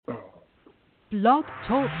Blog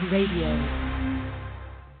Talk Radio.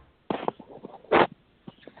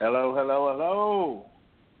 Hello, hello, hello.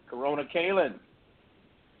 Corona Kalen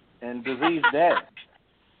and disease death.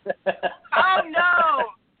 Oh,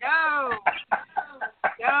 no.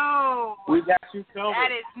 No. We got you COVID.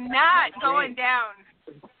 That is not going down.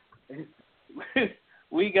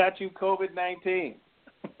 We got you COVID-19.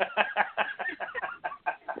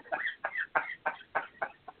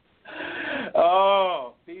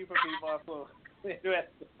 Oh, P4P muscle in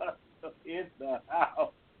the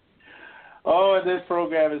house. Oh, and this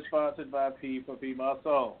program is sponsored by P4P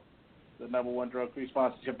Muscle, the #1 drug-free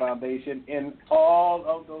sponsorship foundation in all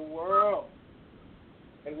of the world.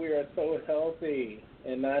 And we are so healthy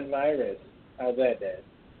and non-virus. How's that, Dad?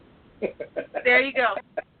 There you go.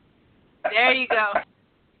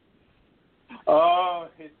 Oh,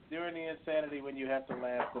 it's during the insanity when you have to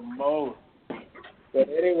laugh the most. But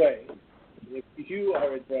anyway, if you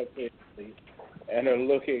are a drug patient and are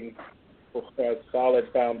looking for a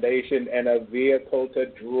solid foundation and a vehicle to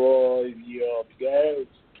draw your gas,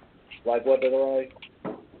 like what did I?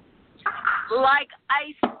 Like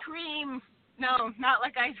ice cream. No, not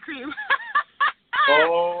like ice cream.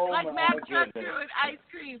 Oh, like my Mack truck goodness. through an ice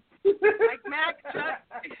cream.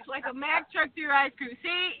 Like a Mack truck through ice cream.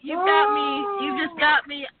 See, you just got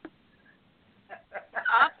me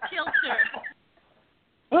off kilter.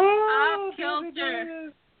 Off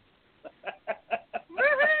kilter.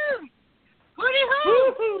 Woohoo! Hooty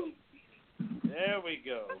hoo! There we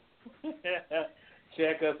go.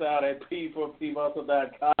 Check us out at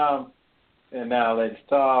p4pmuscle.com. And now let's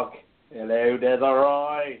talk. Hello,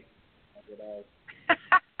 Desiree.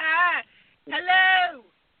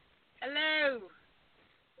 Hello.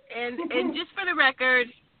 And just for the record,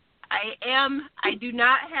 I do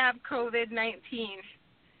not have COVID-19.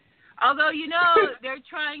 Although they're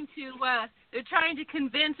trying to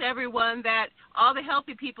convince everyone that all the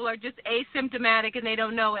healthy people are just asymptomatic and they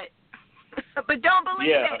don't know it. But don't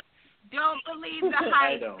believe it. Don't believe the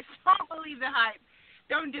hype. Don't believe the hype.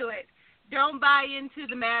 Don't do it. Don't buy into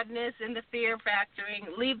the madness and the fear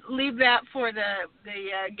factoring. Leave that for the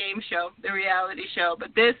game show, the reality show.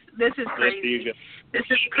 But this is crazy. This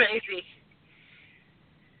is crazy.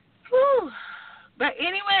 Whew. But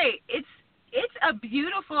anyway, it's a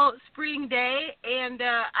beautiful spring day, and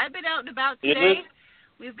I've been out and about today.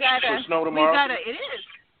 We've got snow tomorrow. It is.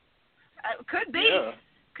 Could be. Yeah.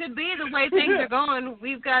 Could be the way things are going.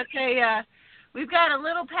 We've got a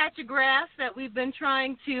little patch of grass that we've been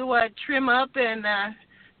trying to trim up and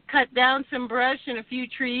cut down some brush and a few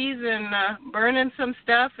trees and burning some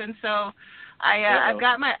stuff. And so I've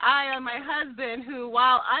got my eye on my husband, who,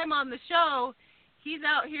 while I'm on the show, he's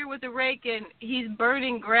out here with a rake and he's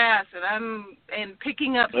burning grass, and I'm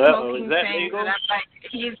picking up smoking things. Legal? And I'm like,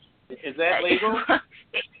 is that legal?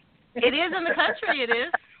 It is in the country. It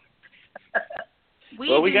is. We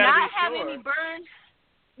do not have any burn.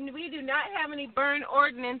 We do not have any burn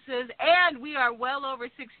ordinances, and we are well over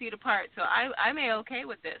 6 feet apart. So I'm okay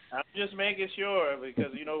with this. I'm just making sure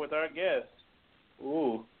because with our guests.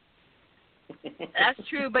 Ooh. That's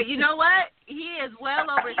true, but you know what? He is well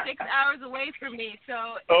over 6 hours away from me,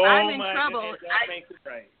 so I'm in trouble. Goodness, that makes it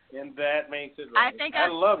right. And that makes it right. I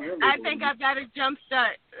love your legal leave. I've got a jump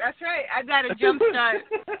start. That's right. I've got a jump start.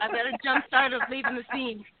 I've got a jump start of leaving the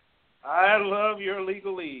scene. I love your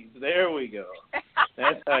legal leads. There we go.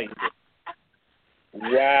 That's how you do it.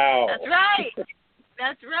 Wow.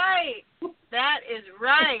 That's right. That is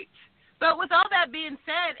right. But with all that being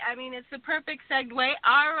said, I mean, it's the perfect segue.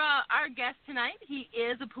 Our guest tonight, he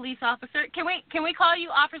is a police officer. Can we call you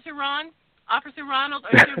Officer Ron, Officer Ronald,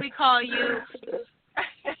 or should we call you?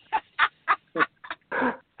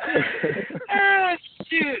 Oh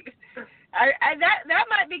shoot! That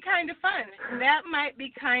might be kind of fun.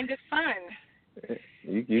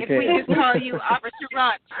 You if can. we just call you Officer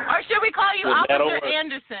Ron, or should we call you Officer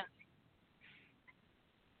Anderson?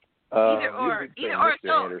 Either or.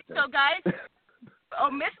 So guys,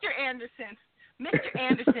 Mr. Anderson,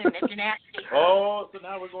 if you're nasty. Oh, so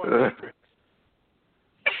now we're going.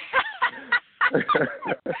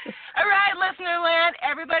 All right, listener land,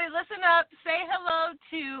 everybody listen up. Say hello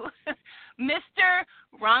to Mr.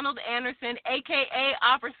 Ronald Anderson, a.k.a.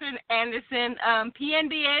 Officer Anderson,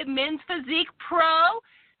 PNBA Men's Physique Pro.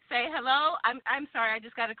 Say hello. I'm sorry, I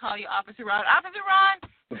just got to call you Officer Ron. Officer Ron,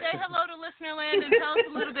 say hello to listener land and tell us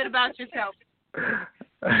a little bit about yourself.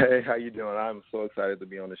 Hey, how you doing? I'm so excited to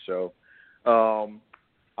be on the show.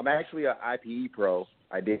 I'm actually an IPE pro.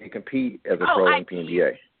 I did compete as a pro in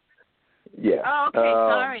PNBA. Yeah. Oh, okay.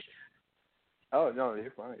 Sorry. Oh, no,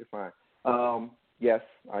 you're fine. You're fine. Yes,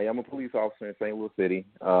 I am a police officer in St. Louis City.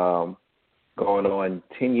 Going on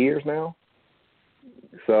 10 years now.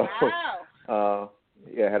 So, wow.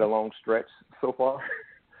 I had a long stretch so far.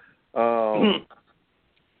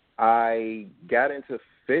 I got into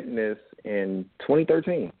fitness in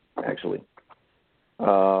 2013, actually.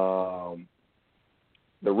 The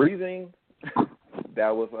reasoning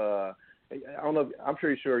that was, I don't know, I'm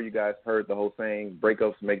pretty sure you guys heard the whole saying,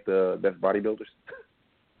 breakups make the best bodybuilders.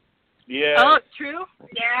 Yeah. Oh, true.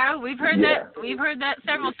 Yeah, we've heard that. We've heard that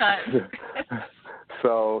several times.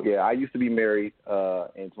 So, I used to be married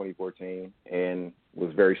in 2014 and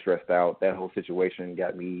was very stressed out. That whole situation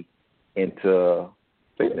got me into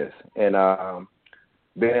fitness. And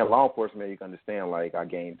being in law enforcement, you can understand, like, I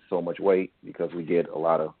gained so much weight because we get a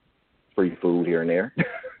lot of free food here and there.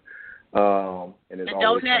 And it's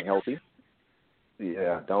always unhealthy.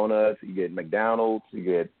 Yeah, donuts, you get McDonald's, you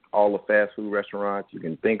get all the fast food restaurants you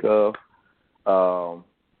can think of. So,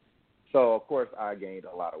 of course, I gained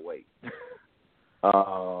a lot of weight.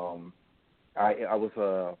 I was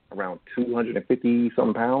around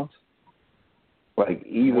 250-something pounds, like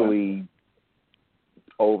easily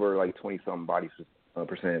over like 20-something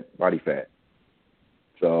percent body fat.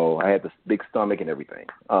 So I had this big stomach and everything.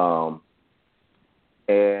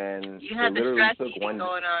 And you had the stress eating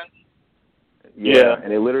going on. Yeah,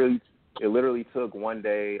 and it literally took one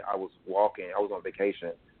day. I was walking. I was on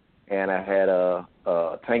vacation, and I had a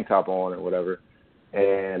tank top on or whatever,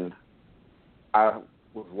 and I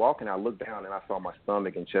was walking. I looked down and I saw my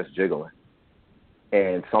stomach and chest jiggling,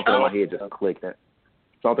 and something in my head just clicked.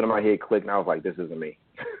 Something in my head clicked, and I was like, "This isn't me."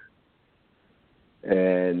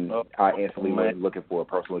 And I instantly went looking for a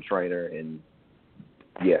personal trainer, and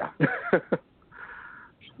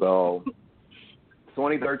so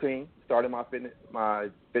 2013 started my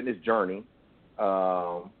fitness journey.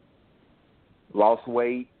 Lost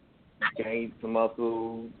weight, gained some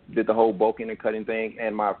muscle, did the whole bulking and cutting thing.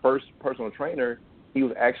 And my first personal trainer, he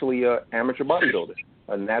was actually an amateur bodybuilder,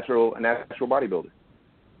 a natural bodybuilder.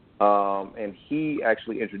 And he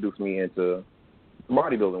actually introduced me into the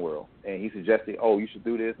bodybuilding world. And he suggested, you should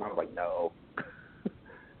do this. And I was like, no.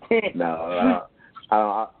 No,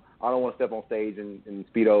 I don't want to step on stage in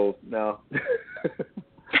Speedos. No.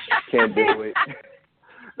 Can't do it.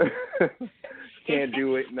 Can't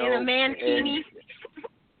do it. No. In a mankini.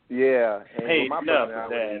 Yeah. And hey, with my enough of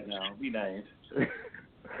personality, that now. Be nice.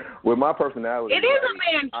 With my personality, it is a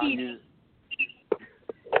mankini.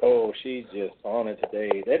 Oh, she's just on it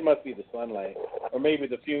today. That must be the sunlight, or maybe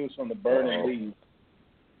the fumes from the burning leaves.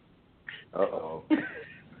 Uh-oh.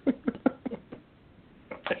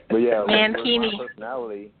 But yeah, mankini. With my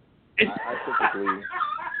personality, I typically.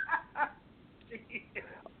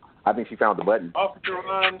 I think she found the button. Officer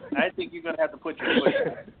Ron, I think you're going to have to put your foot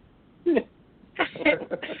in.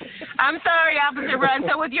 I'm sorry, Officer Ron.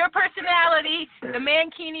 So with your personality, the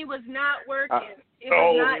mankini was not working. It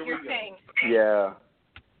was not your thing. Yeah.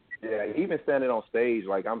 Yeah, even standing on stage,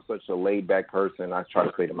 like, I'm such a laid-back person. I try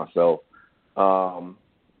to say to myself.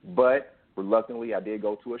 But reluctantly, I did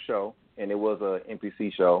go to a show, and it was an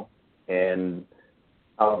NPC show. And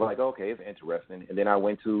I was like, okay, it's interesting. And then I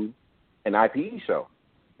went to an IPE show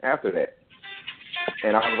after that.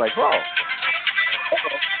 And I was like, oh.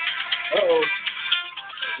 Uh-oh.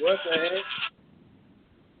 What the heck?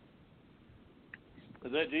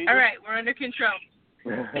 Is that Jesus? All right, we're under control.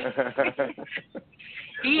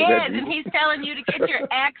 He is, and he's telling you to get your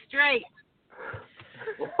act straight.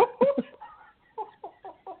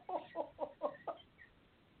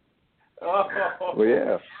 Well,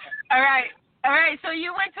 yeah. All right. So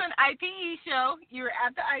you went to an IPE show. You were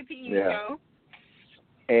at the IPE show.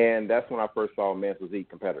 And that's when I first saw men's physique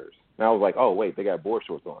competitors. And I was like, oh, wait, they got board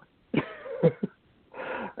shorts on.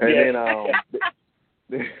 And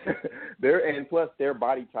then, and plus their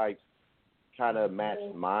body types kind of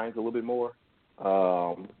matched mine a little bit more.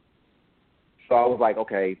 So I was like,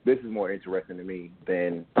 okay, this is more interesting to me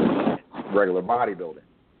than regular bodybuilding.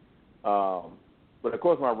 But of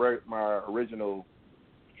course, my original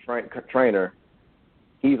trainer,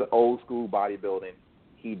 he's an old school bodybuilding.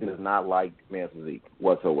 He does not like men's physique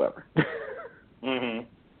whatsoever.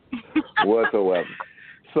 Whatsoever.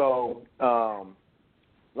 So,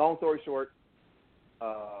 long story short,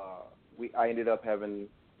 I ended up having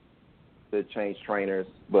to change trainers,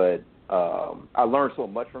 but I learned so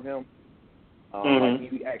much from him. Like,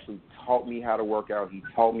 he actually taught me how to work out. He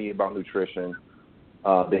taught me about nutrition,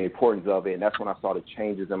 the importance of it, and that's when I saw the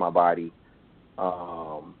changes in my body.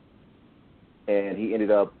 And he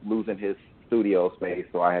ended up losing his studio space,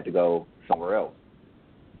 so I had to go somewhere else.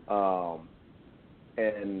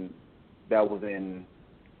 And that was in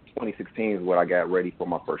 2016 is when I got ready for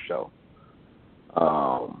my first show.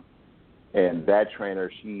 And that trainer,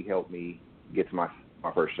 she helped me get to my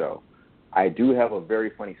first show. I do have a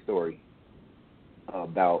very funny story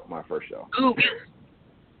about my first show. Ooh,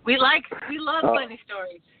 we love funny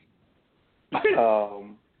stories.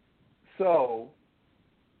 So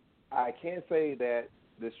I can say that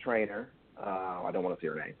this trainer, I don't want to say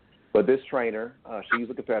her name, but this trainer, she's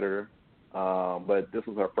a competitor, but this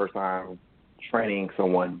was her first time training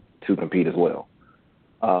someone to compete as well.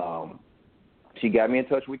 She got me in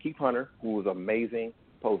touch with Keith Hunter, who was an amazing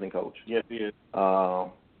posing coach. Yes, he is.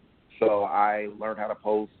 So I learned how to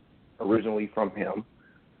pose originally from him.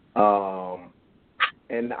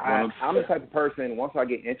 And I'm the type of person, once I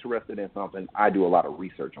get interested in something, I do a lot of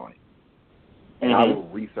research on it. And I will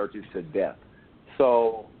research it to death.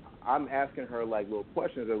 So I'm asking her, like, little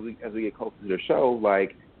questions as we get closer to the show,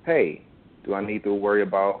 like, hey, do I need to worry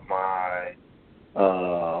about my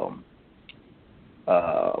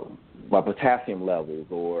potassium levels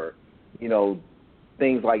or,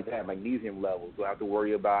 things like that, magnesium levels? Do I have to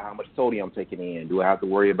worry about how much sodium I'm taking in? Do I have to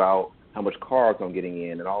worry about how much carbs I'm getting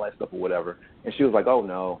in and all that stuff or whatever? And she was like, oh,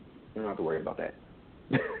 no, you don't have to worry about that.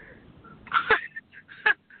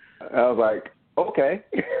 I was like, okay.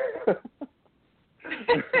 I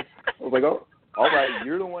was like, oh, all right,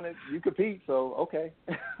 you're the one that you compete, so okay.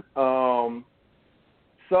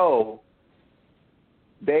 So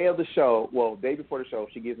day before the show,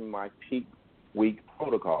 she gives me my peak week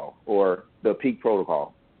protocol or the peak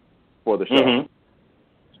protocol for the show.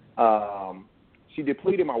 She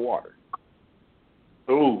depleted my water.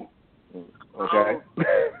 Ooh. Okay.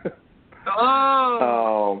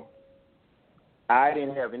 I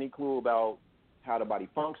didn't have any clue about how the body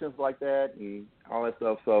functions like that and all that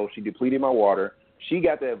stuff, so she depleted my water. She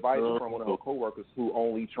got the advice from one of her coworkers who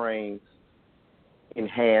only trains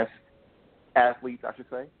enhanced athletes, I should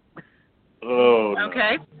say. Oh, no.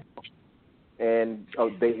 Okay. And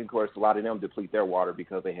they, of course, a lot of them deplete their water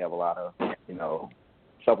because they have a lot of,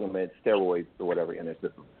 supplements, steroids, or whatever in their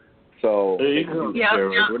system. So they can do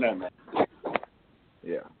We're not mad.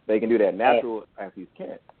 Yeah, they can do that. Natural athletes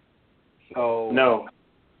can't. So no.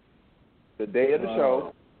 The day of the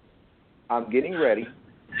show, I'm getting ready,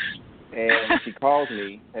 and she calls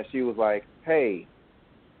me, and she was like, hey,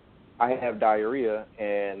 I have diarrhea,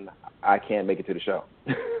 and I can't make it to the show.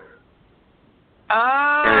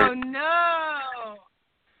 Oh, no.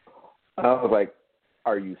 I was like,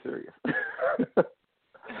 are you serious?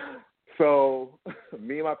 So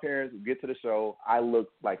me and my parents get to the show. I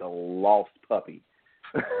look like a lost puppy.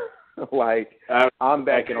 Like, I'm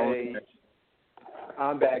backstage.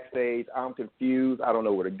 I'm confused. I don't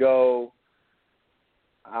know where to go.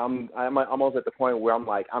 I'm almost at the point where I'm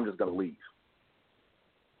like, I'm just going to leave.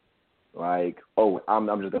 Like, I'm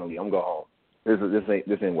just going to leave. I'm going home.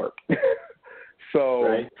 This ain't work.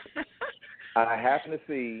 So I happen to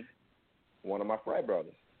see one of my frat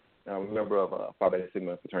brothers. I'm a member of Phi Beta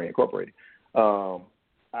Sigma Fraternity Incorporated. I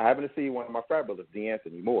happen to see one of my frat brothers,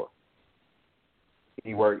 D'Anthony Moore.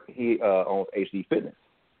 He owns HD Fitness.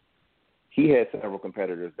 He had several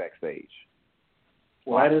competitors backstage.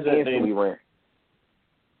 Why does that name?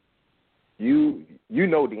 You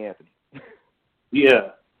know D'Anthony.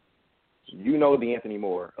 Yeah. You know D'Anthony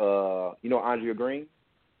Moore. You know Andrea Green?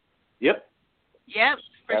 Yep. Yep,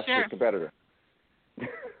 That's sure. his competitor.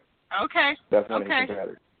 Okay. That's one of his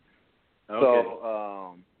competitors. Okay.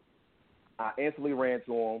 So I instantly ran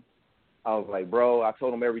to him. I was like, bro, I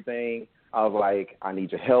told him everything. I was like, I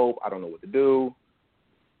need your help. I don't know what to do.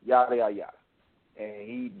 Yada, yada, yada. And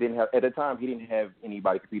he didn't have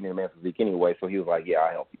anybody competing in the men's physique anyway, so he was like, yeah,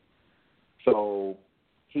 I'll help you. So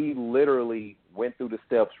he literally went through the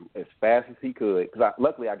steps as fast as he could, because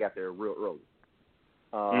luckily I got there real early.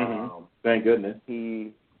 Thank goodness.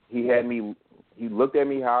 He had me, he looked at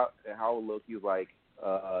me how it looked. He was like,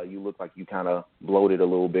 you look like you kind of bloated a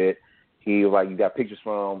little bit. He was like, you got pictures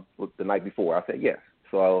from the night before? I said, yes.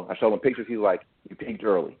 So I showed him pictures. He was like, you peaked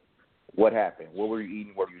early. What happened? What were you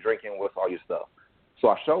eating? What were you drinking? What's all your stuff? So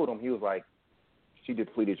I showed him. He was like, she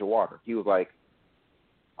depleted your water. He was like,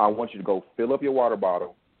 I want you to go fill up your water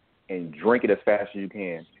bottle and drink it as fast as you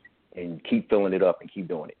can and keep filling it up and keep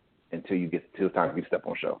doing it until it's time for you to step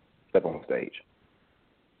on stage.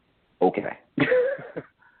 Okay.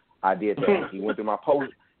 I did that. He went through my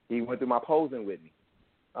posing with me.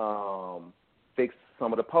 Fixed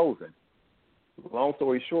some of the posing. Long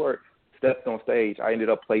story short, stepped on stage. I ended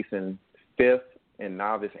up placing 5th in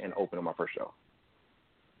novice and open on my first show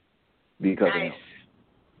because of him.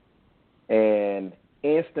 And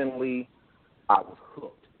instantly, I was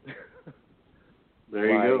hooked. There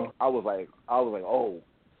you go. I was like, oh,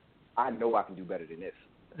 I know I can do better than this.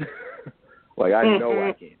 Like, I know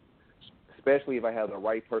I can, especially if I have the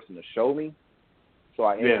right person to show me. So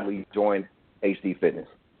I instantly joined HD Fitness.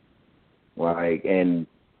 Like, and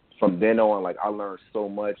from then on, like, I learned so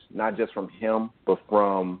much, not just from him, but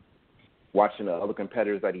from watching the other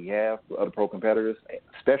competitors that he has, the other pro competitors,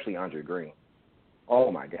 especially Andre Green.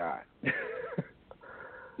 Oh my God.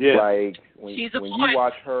 Yeah. Like when you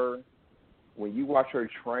watch her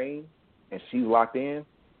train and she's locked in,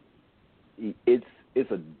 it's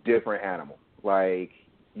a different animal. Like,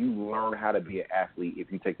 you learn how to be an athlete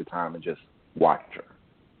if you take the time and just watch her.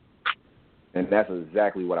 And that's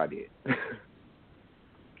exactly what I did.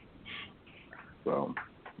 So,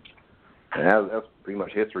 and that's pretty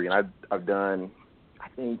much history. And I've done, I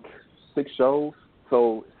think, 6 shows.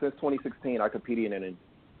 So since 2016, I competed in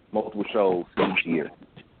multiple shows each year,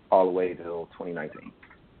 all the way till 2019.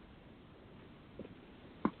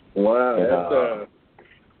 Wow,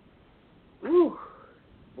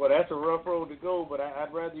 well, that's a rough road to go. But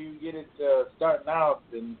I'd rather you get it starting out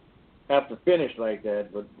than have to finish like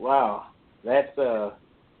that. But wow, that's a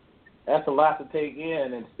lot to take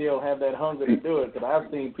in and still have that hunger to do it. Because I've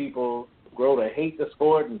seen people grow to hate the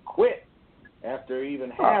sport and quit after even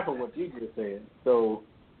half of what you just said. So,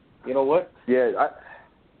 you know what? Yeah,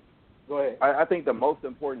 Go ahead. I think the most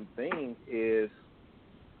important thing is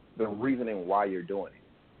the reasoning why you're doing it.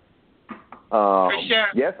 For sure.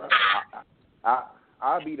 Yes,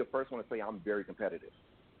 I'll be the first one to say I'm very competitive.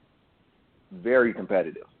 Very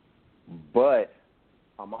competitive. But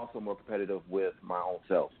I'm also more competitive with my own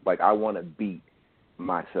self. Like, I want to beat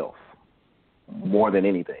myself more than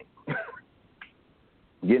anything.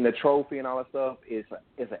 Getting a trophy and all that stuff is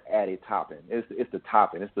an added topping. It's the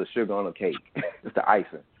topping. It's the sugar on the cake. It's the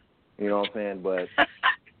icing. You know what I'm saying? But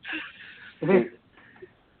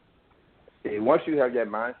once you have that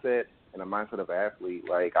mindset and a mindset of an athlete,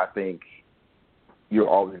 like, I think you're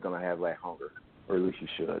always going to have that hunger, or at least you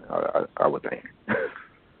should, I would think.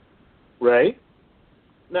 Right.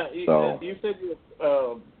 Now, you said you're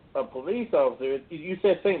a police officer. You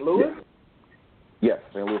said St. Louis? Yes,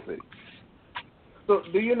 St. Louis City. So,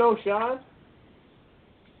 do you know Sean?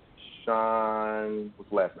 Sean, what's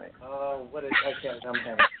the last name? I'm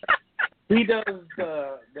having. He does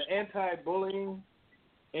the anti-bullying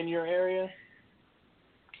in your area.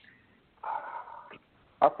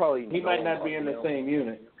 I probably. He might not be in the same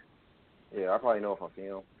unit. Yeah, I probably know if I see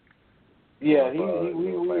him. Yeah,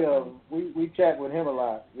 we chat with him a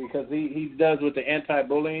lot because he does with the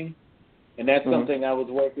anti-bullying, and that's something I was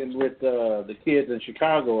working with the kids in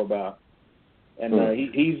Chicago about. And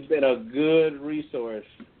he's been a good resource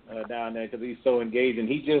down there because he's so engaging.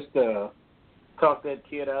 He just talked that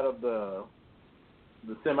kid out of the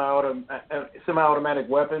semi-automatic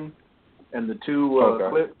weapon and the 2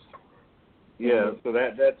 clips. Yeah, so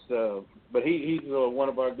that's. But he's one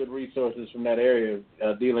of our good resources from that area,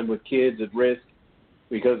 dealing with kids at risk.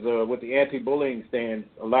 Because with the anti-bullying stance,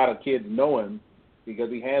 a lot of kids know him because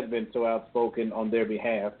he has been so outspoken on their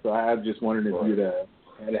behalf. So I just wondered if you'd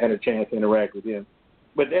had a chance to interact with him.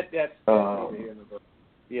 But that's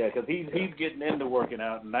yeah, because he's getting into working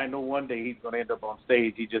out, and I know one day he's going to end up on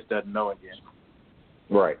stage. He just doesn't know it yet.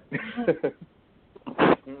 Right.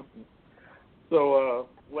 So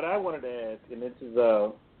what I wanted to ask, and this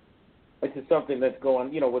is something that's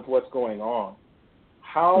going, with what's going on.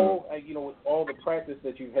 How, with all the practice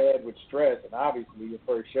that you've had with stress, and obviously your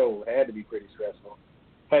first show had to be pretty stressful,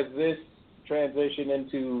 has this transition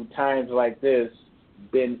into times like this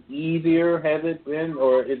been easier, has it been,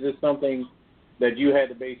 or is this something that you had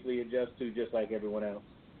to basically adjust to just like everyone else?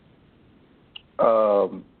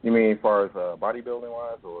 You mean as far as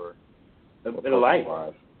bodybuilding-wise or? In life.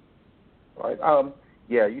 Right.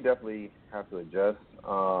 Yeah, you definitely have to adjust.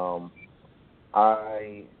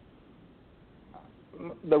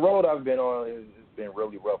 The road I've been on has been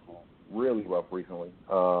really rough recently.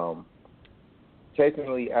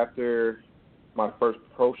 Occasionally, after my first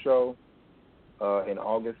pro show in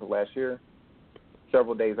August of last year,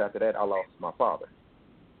 several days after that, I lost my father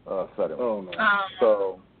suddenly. Oh, man.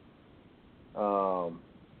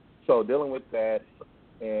 So dealing with that,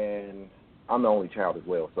 and I'm the only child as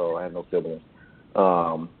well, so I have no siblings.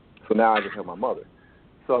 So now I just have my mother.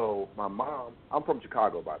 So my mom, I'm from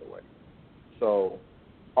Chicago, by the way. So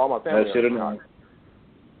all my family is in Chicago.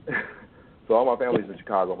 So all my family's in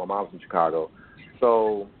Chicago. My mom's in Chicago.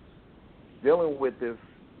 So dealing with this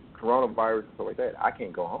coronavirus and stuff like that, I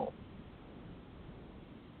can't go home.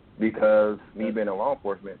 Because me being in law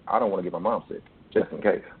enforcement, I don't want to get my mom sick, just in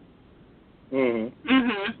case. Mm-hmm.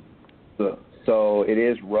 Mm-hmm. So it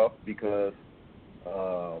is rough because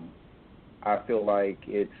I feel like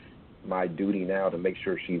it's my duty now to make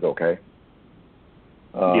sure she's okay.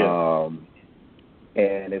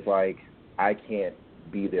 And it's like I can't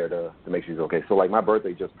be there to make sure she's okay. So, like, my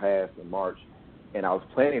birthday just passed in March, and I was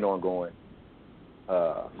planning on going,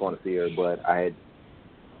 going to see her, but I had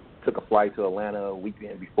took a flight to Atlanta a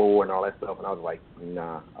weekend before and all that stuff, and I was like,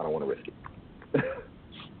 nah, I don't want to risk it.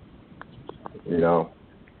 You know?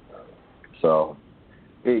 So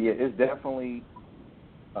it's definitely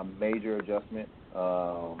a major adjustment,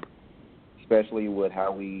 especially with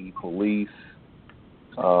how we police,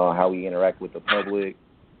 how we interact with the public.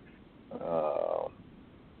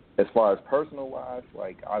 As far as personal-wise,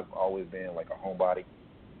 like, I've always been, like, a homebody.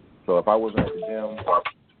 So if I wasn't at the gym,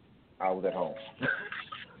 I was at home.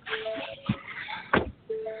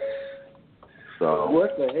 So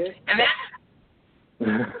what the heck?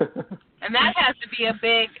 And that has to be a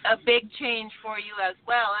big change for you as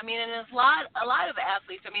well. I mean, and there's a lot of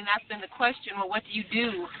athletes. I mean, that's been the question. Well, what do you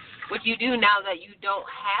do? What do you do now that you don't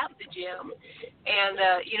have the gym?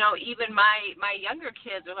 And you know, even my younger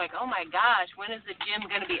kids are like, oh my gosh, when is the gym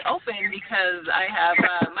going to be open? Because I have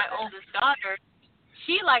my oldest daughter.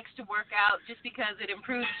 She likes to work out just because it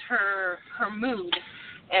improves her mood.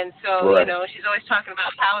 And so, right. You know, she's always talking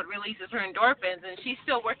about how it releases her endorphins, and she's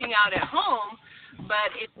still working out at home, but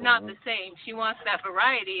it's not the same. She wants that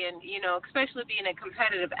variety, and, you know, especially being a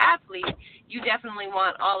competitive athlete, you definitely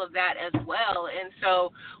want all of that as well. And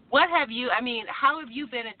so how have you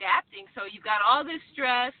been adapting? So you've got all this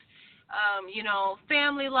stress, you know,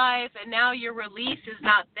 family life, and now your release is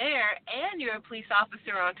not there, and you're a police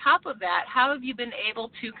officer on top of that. How have you been able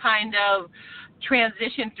to kind of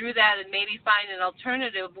transition through that and maybe find an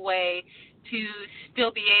alternative way to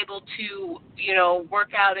still be able to, you know,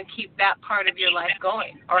 work out and keep that part of your life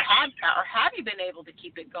going? Or have you been able to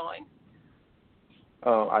keep it going?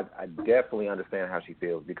 I definitely understand how she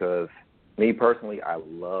feels, because me personally, I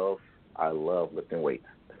love lifting weights.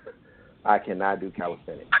 I cannot do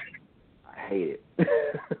calisthenics. I hate it.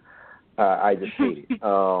 I just hate it.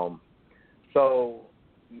 So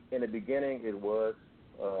in the beginning, it was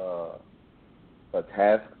a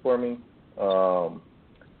task for me.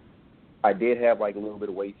 I did have like a little bit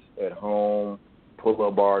of weights at home,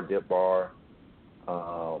 pull-up bar, dip bar,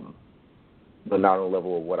 but not on the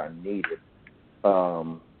level of what I needed.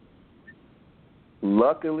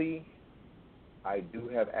 Luckily, I do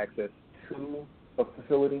have access to a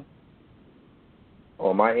facility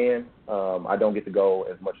on my end. I don't get to go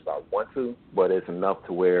as much as I want to, but it's enough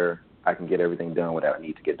to where I can get everything done what I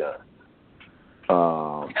need to get done.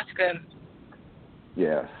 That's good.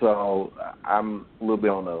 Yeah, so I'm a little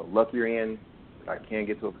bit on the luckier end. I can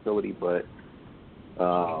get to a facility, but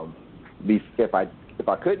if I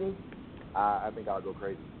couldn't, I think I'll go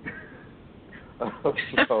crazy.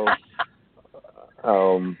 So,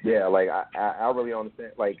 yeah, like I really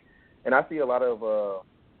understand. Like, and I see a lot of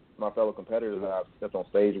my fellow competitors that I've stepped on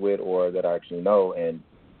stage with or that I actually know, and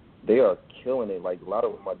they are killing it. Like, a lot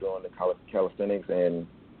of them are doing the calisthenics and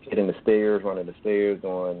hitting the stairs, running the stairs,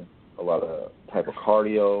 doing a lot of type of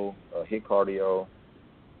cardio, HIIT cardio,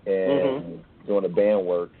 and doing the band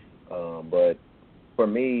work. But for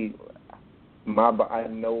me, I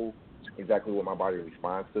know exactly what my body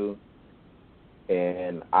responds to,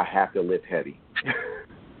 and I have to lift heavy.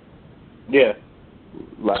 Yeah.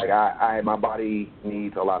 Like, my body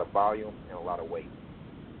needs a lot of volume and a lot of weight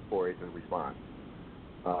for it to respond.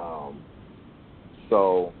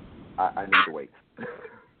 So I need the weight.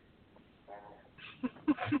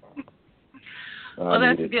 Well,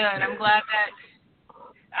 that's good. I'm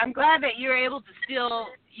glad that you're able to still,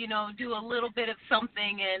 you know, do a little bit of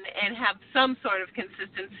something and have some sort of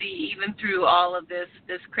consistency even through all of this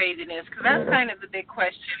craziness, because that's kind of the big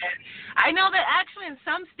question. I know that actually in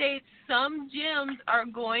some states, some gyms are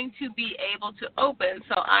going to be able to open,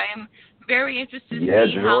 so I am very interested to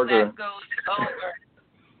see how that goes over.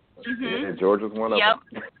 Yeah, Georgia's one of them.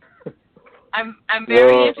 Yep. I'm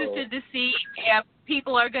very interested to see if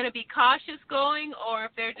people are going to be cautious going, or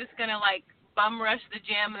if they're just going to like bum rush the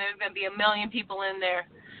gym and there's going to be a million people in there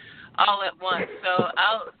all at once. So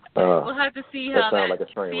we'll have to see how that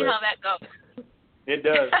goes. It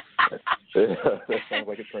does. That sounds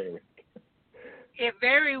like a train wreck. It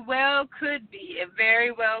very well could be.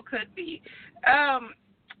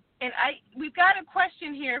 And we've got a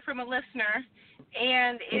question here from a listener,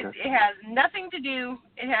 and it has nothing to do.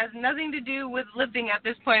 It has nothing to do with lifting at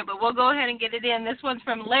this point, but we'll go ahead and get it in. This one's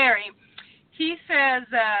from Larry. He says,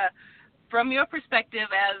 from your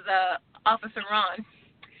perspective as Officer Ron,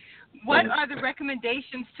 what are the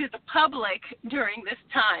recommendations to the public during this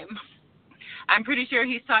time? I'm pretty sure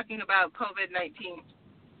he's talking about COVID-19.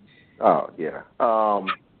 Oh, yeah.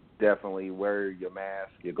 Definitely wear your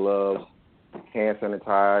mask, your gloves, hand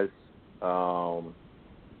sanitize.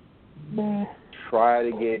 Try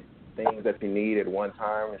to get things that you need at one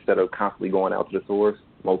time instead of constantly going out to the stores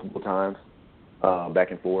multiple times, back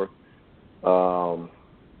and forth. Also,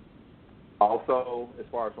 as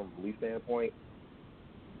far as from a police standpoint,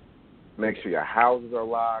 make sure your houses are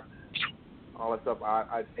locked. All that stuff.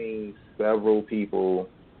 I've seen several people.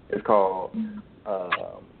 It's called.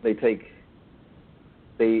 They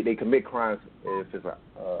commit crimes if it's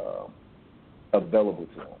available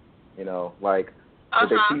to them. You know, like if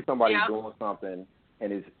they see somebody doing something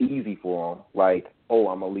and it's easy for them, like, oh,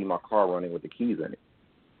 I'm gonna leave my car running with the keys in it.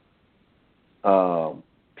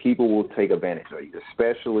 People will take advantage of you,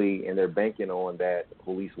 especially, and they're banking on that the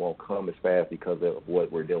police won't come as fast because of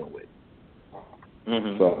what we're dealing with.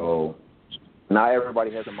 Mm-hmm. So not everybody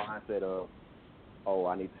has a mindset of, oh,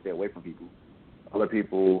 I need to stay away from people. Other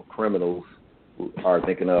people, criminals, are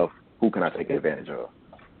thinking of who can I take advantage of.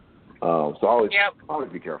 So always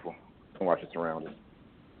be careful and watch your surroundings.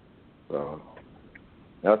 So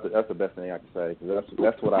that's the best thing I can say, because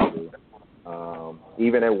that's what I do.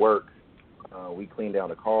 Even at work, we clean down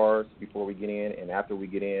the cars before we get in and after we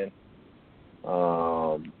get in.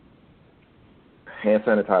 Hand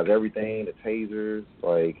sanitize everything, the tasers,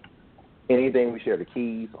 like anything we share, the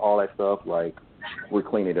keys, all that stuff, like we're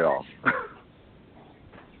cleaning it off.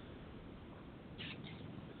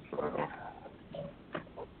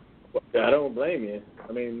 I don't blame you.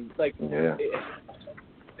 I mean, like,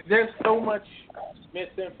 there's so much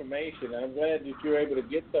misinformation. I'm glad that you're able to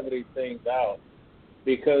get some of these things out,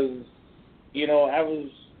 because, you know, I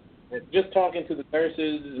was just talking to the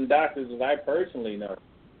nurses and doctors that I personally know.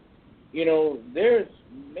 You know, there's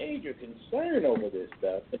major concern over this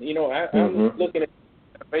stuff. And, you know, I'm looking at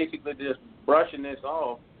basically just brushing this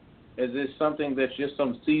off as this something that's just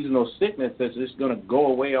some seasonal sickness that's just going to go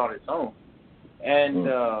away on its own. And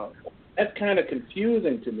that's kind of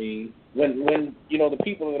confusing to me when you know, the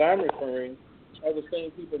people that I'm referring are the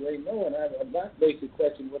same people they know. And my basic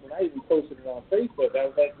question was, and I even posted it on Facebook, I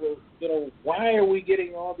was like, well, you know, why are we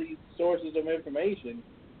getting all these sources of information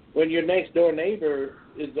when your next door neighbor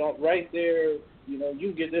is right there? You know,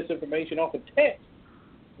 you get this information off of text,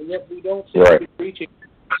 and yet we don't seem to be reaching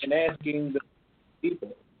and asking the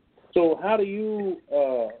people. So how do you,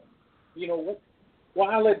 you know, what? Well,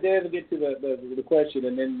 I'll let Des get to the question,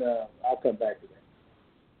 and then I'll come back to that.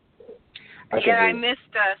 I missed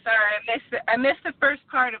the first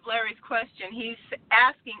part of Larry's question. He's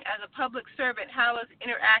asking, as a public servant, how has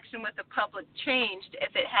interaction with the public changed,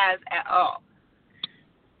 if it has at all?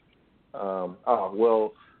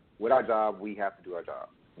 Well, with our job, we have to do our job,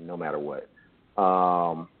 no matter what.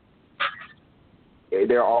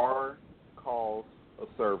 There are calls of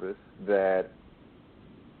service that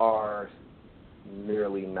are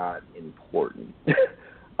merely not important.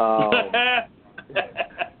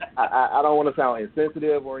 I don't want to sound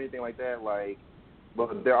insensitive or anything like that, like,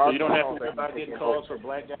 but there are. So you don't have to about getting calls for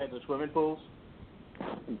black guys in swimming pools?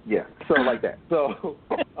 Yeah, something like that. So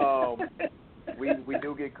we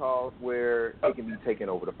do get calls where it can be taken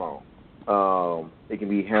over the phone. It can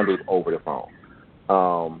be handled over the phone.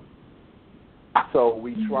 So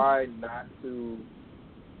we try not to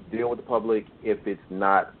deal with the public if it's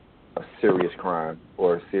not a serious crime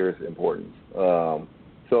or a serious importance.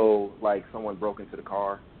 So, like, someone broke into the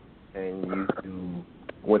car and you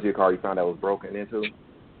went to your car, you found out it was broken into,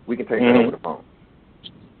 we can take that over the phone.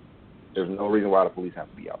 There's no reason why the police have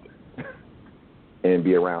to be out there and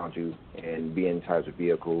be around you and be in charge of the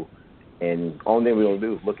vehicle. And the only thing we're going to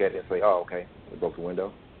do is look at it and say, oh, okay, we broke the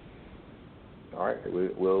window. All right,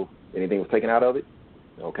 we'll anything was taken out of it?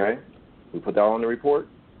 Okay. We put that on the report.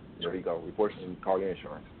 There you go. Report and call your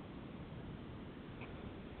insurance.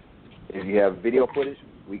 If you have video footage,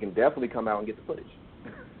 we can definitely come out and get the footage.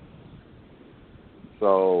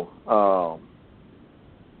 So,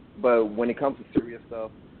 but when it comes to serious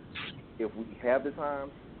stuff, if we have the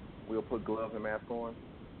time, we'll put gloves and masks on.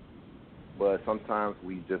 But sometimes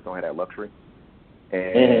we just don't have that luxury.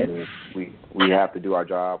 And we have to do our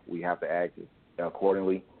job. We have to act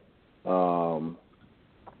accordingly. And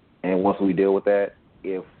once we deal with that,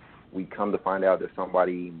 if we come to find out that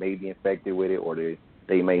somebody may be infected with it or they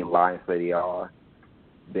may lie and say they are,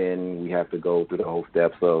 then we have to go through the whole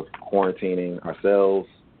steps of quarantining ourselves.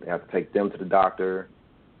 We have to take them to the doctor.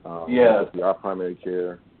 Our primary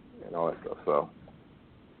care and all that stuff. So,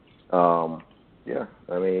 I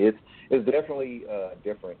mean, it's definitely a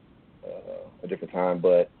different time.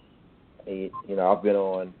 But you know, I've been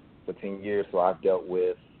on for 10 years, so I've dealt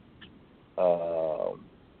with the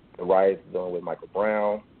riots dealing with Michael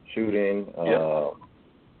Brown shooting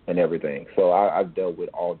and everything. So I've dealt with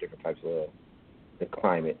all different types of the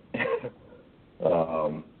climate, and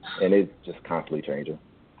it's just constantly changing.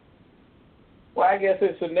 Well, I guess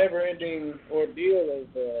it's a never-ending ordeal of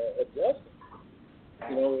adjustment.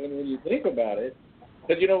 You know, and when you think about it,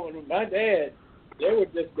 Because, my dad, there were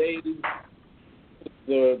just days,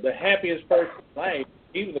 the happiest person in life,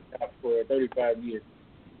 he was a cop for 35 years.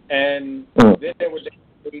 And then there were days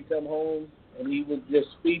where he'd come home and he was just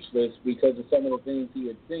speechless because of some of the things he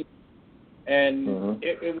had seen. And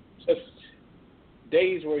it was just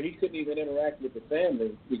days where he couldn't even interact with the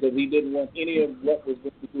family because he didn't want any of what was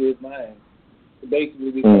going through his mind to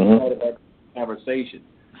basically become part of our conversation.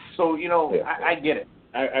 So, I get it.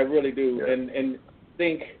 I really do. Yeah. And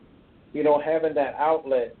think, having that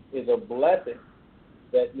outlet is a blessing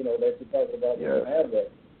that, that you're talking about when you have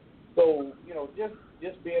that. So,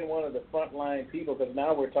 just being one of the frontline people, because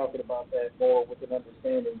now we're talking about that more with an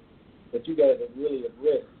understanding that you guys are really at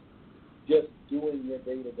risk just doing your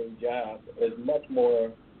day-to-day job as much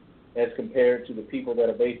more as compared to the people that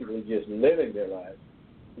are basically just living their lives.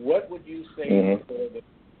 What would you say for the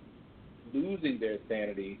losing their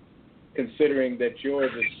sanity, considering that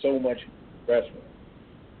yours is so much stressful?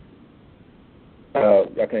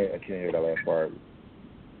 I can't hear that last part.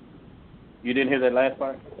 You didn't hear that last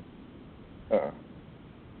part? Uh-uh.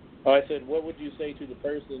 Oh, I said, what would you say to the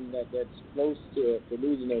person that's close to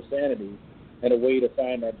losing their sanity and a way to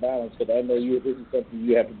find that balance? Because I know this is something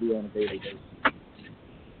you have to do on a daily basis.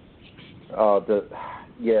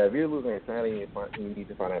 If you're losing your sanity, you need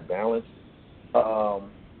to find that balance.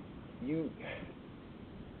 You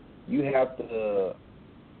have to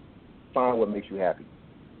find what makes you happy.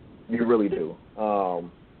 You really do.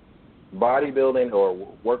 Bodybuilding or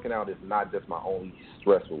working out is not just my only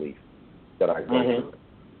stress relief that I go through.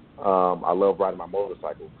 I love riding my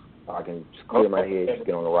motorcycles. I can just clear my head, just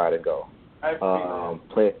get on the ride and go.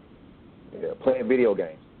 Playing video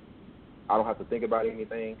games. I don't have to think about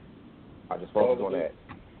anything. I just focus on that.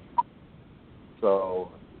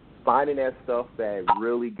 So finding that stuff that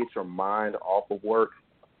really gets your mind off of work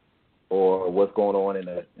or what's going on in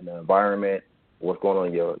the environment, what's going on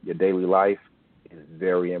in your daily life is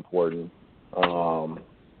very important for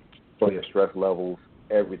your stress levels,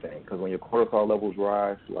 everything. Because when your cortisol levels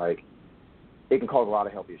rise, it can cause a lot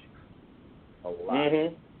of health issues. A lot.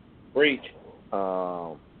 Breach.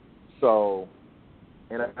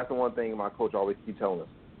 And that's the one thing my coach always keeps telling us.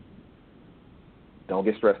 Don't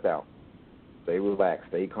get stressed out. Stay relaxed.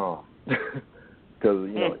 Stay calm. Because,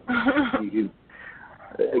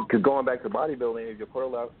 because going back to bodybuilding, if your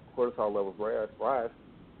cortisol levels rise,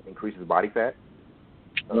 it increases body fat.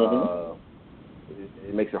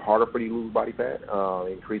 It makes it harder for you to lose body fat.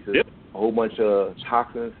 It increases a whole bunch of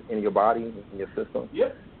toxins in your body, in your system.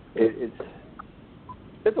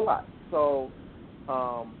 It's a lot. So,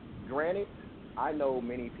 granted, I know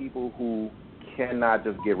many people who cannot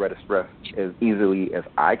just get rid of stress as easily as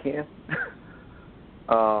I can.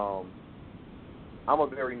 I'm a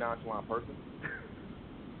very nonchalant person.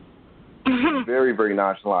 Very, very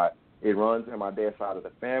nonchalant. It runs in my dad's side of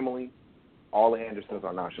the family. All the Andersons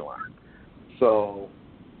are nonchalant. So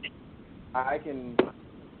I can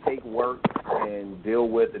take work and deal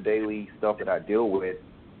with the daily stuff that I deal with,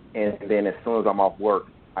 and then as soon as I'm off work,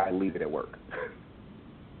 I leave it at work.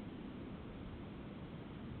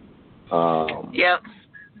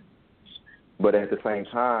 But at the same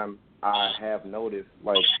time, I have noticed,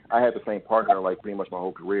 I had the same partner, pretty much my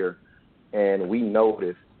whole career, and we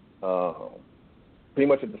noticed pretty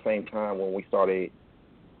much at the same time when we started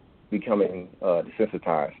becoming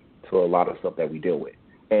desensitized to a lot of stuff that we deal with.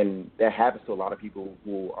 And that happens to a lot of people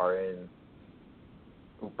who are in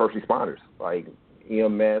first responders, like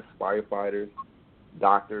EMS, firefighters,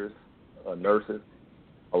 doctors, nurses.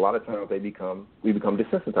 A lot of times we become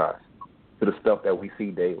desensitized to the stuff that we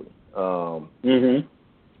see daily.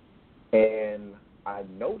 And I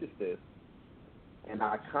noticed this, and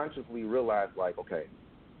I consciously realized, okay,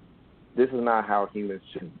 this is not how humans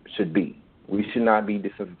should be. We should not be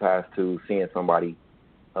desensitized to seeing somebody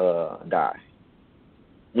die.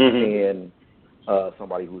 And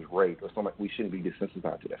somebody who's raped or somebody, we shouldn't be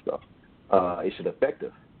desensitized to that stuff. It should affect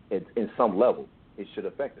us. In some level, it should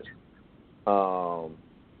affect us.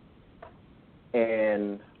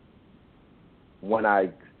 And once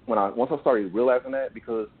I started realizing that,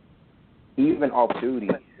 because even off duty,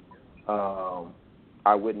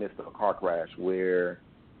 I witnessed a car crash where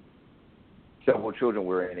several children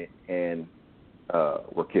were in it and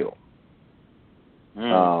were killed.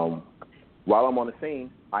 While I'm on the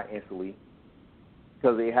scene, I instantly,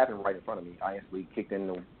 because it happened right in front of me, I instantly kicked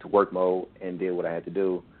into work mode and did what I had to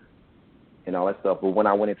do and all that stuff. But when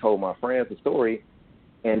I went and told my friends the story,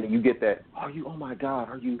 and you get that, oh my God,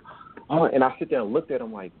 are you, and I sit there and looked at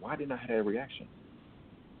them like, why didn't I have that reaction?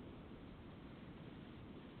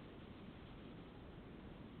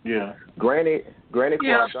 Yeah. Granted, for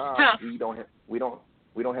our job, we don't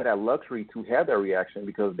we don't have that luxury to have that reaction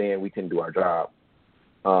because then we can do our job.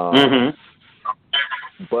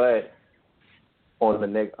 But on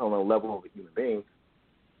the level of a human being,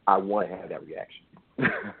 I want to have that reaction.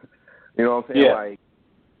 You know what I'm saying? Yeah. Like,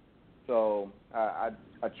 so I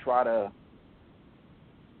try to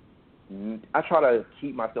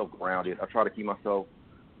keep myself grounded. I try to keep myself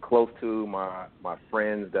close to my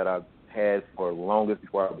friends that I've had for the longest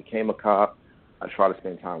before I became a cop. I try to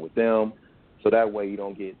spend time with them, so that way you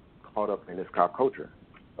don't get caught up in this cop culture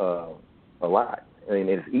a lot. I mean,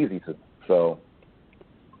 it's easy to. So,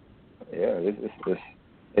 yeah,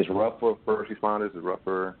 it's rough for first responders. It's rough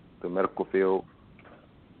for the medical field,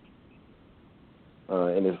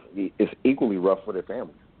 and it's equally rough for their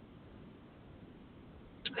families.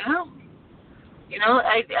 Yeah. You know,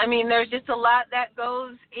 I mean, there's just a lot that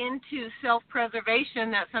goes into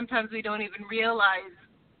self-preservation that sometimes we don't even realize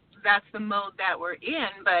that's the mode that we're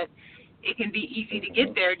in, but it can be easy to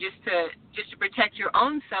get there just to protect your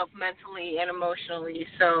own self mentally and emotionally.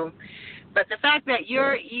 So, but the fact that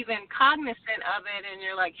you're even cognizant of it and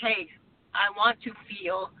you're like, hey, I want to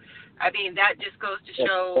feel, I mean, that just goes to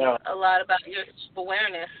show a lot about your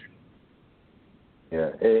awareness.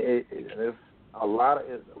 Yeah, it's a lot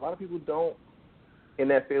of people don't in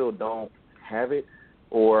that field don't have it,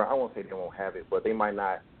 or I won't say they won't have it, but they might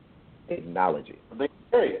not acknowledge it. They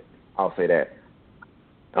carry it. I'll say that.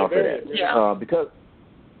 Yeah. Because,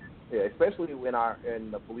 especially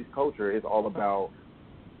in the police culture, it's all about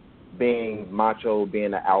being macho,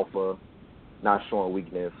 being the alpha, not showing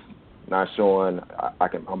weakness, not showing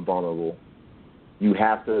I'm vulnerable.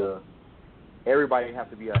 Everybody has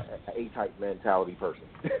to be a A-type mentality person,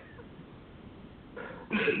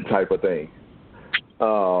 type of thing.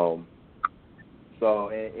 So,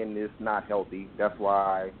 and it's not healthy. That's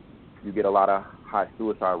why you get a lot of high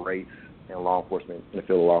suicide rates in law enforcement, in the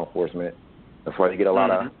field of law enforcement. That's why you get a lot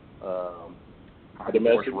of high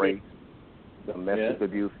divorce rates, domestic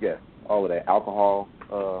abuse, all of that, alcohol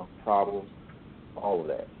problems, all of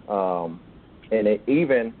that.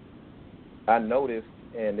 And I noticed,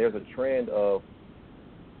 and there's a trend of,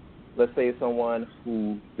 let's say someone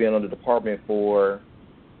who's been on the department for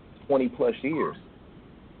 20 plus years.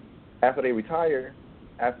 After they retire,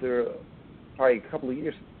 after probably a couple of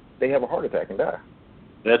years, they have a heart attack and die.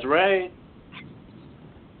 That's right.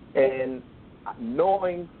 And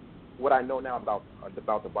knowing what I know now about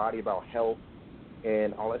the body, about health,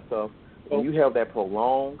 and all that stuff, when you have that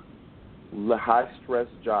prolonged, high-stress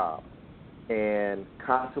job and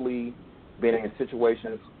constantly being in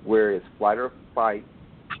situations where it's flight or fight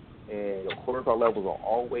and your cortisol levels are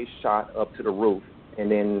always shot up to the roof, and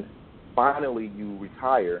then finally you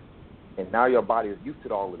retire, and now your body is used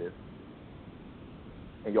to all of this,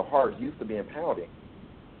 and your heart is used to being pounding,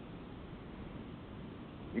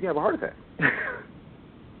 you can have a heart attack.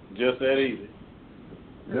 Just that easy.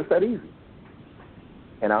 Just that easy.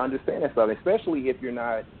 And I understand that stuff, especially if you're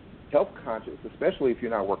not health conscious, especially if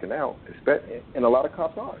you're not working out, and a lot of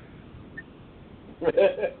cops aren't.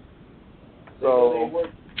 So,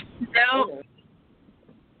 No.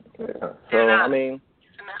 Yeah. So, I mean.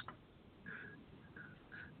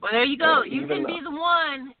 Well, there you go. You can be the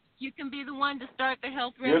one. You can be the one to start the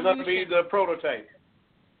health revolution. You're going to be the prototype.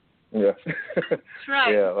 Yeah. That's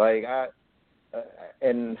right. Yeah, like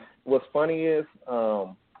and what's funny is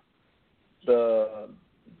the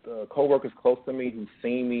coworkers close to me who've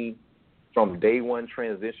seen me from day one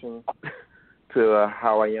transition to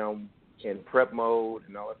how I am in prep mode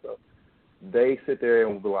and all that stuff, they sit there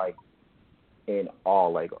and be like in awe,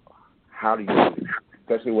 like, how do you do it?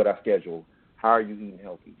 Especially with our schedule. How are you eating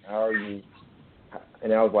healthy? How are you?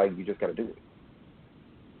 And I was like, you just got to do it.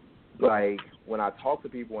 Like, when I talk to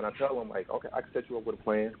people, when I tell them, like, okay, I can set you up with a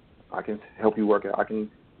plan. I can help you work out. I can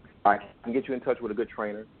get you in touch with a good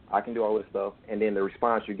trainer. I can do all this stuff. And then the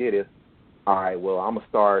response you get is, all right, well, I'm going to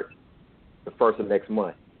start the first of next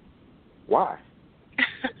month. Why?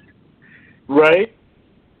 Right.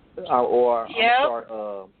 Or I'm going to start,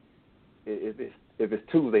 if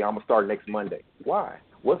it's Tuesday, I'm going to start next Monday. Why?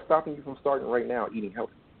 What's stopping you from starting right now eating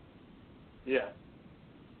healthy? Yeah.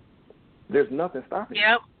 There's nothing stopping you.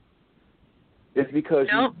 Yep. It's because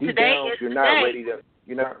deep down you're not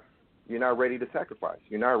ready to sacrifice.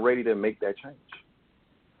 You're not ready to make that change.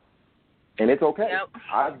 And it's okay. Yep.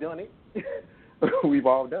 I've done it. We've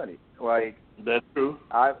all done it. Like, that's true.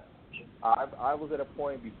 I was at a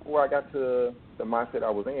point before I got to the mindset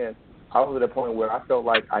I was in. I was at a point where I felt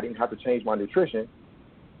like I didn't have to change my nutrition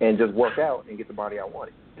and just work out and get the body I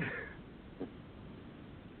wanted.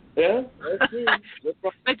 Yeah, that's true.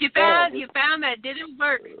 But you found that didn't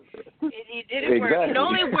work. It didn't work. It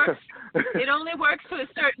only works to a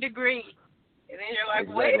certain degree. And then you're like,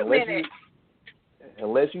 exactly. wait a minute.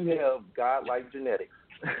 Unless you have godlike genetics,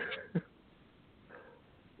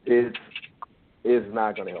 it's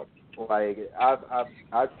not going to help. Like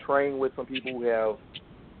I've trained with some people who have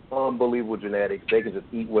unbelievable genetics. They can just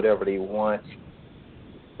eat whatever they want,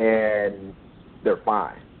 and they're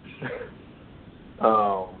fine.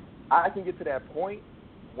 I can get to that point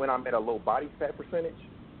when I'm at a low body fat percentage.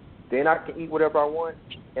 Then I can eat whatever I want,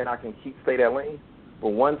 and I can stay that lane. But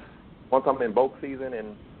once I'm in bulk season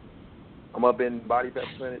and I'm up in body fat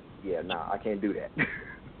percentage, I can't do that.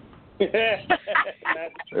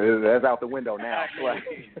 That's out the window now.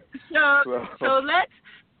 So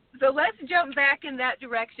let's jump back in that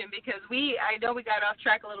direction because I know we got off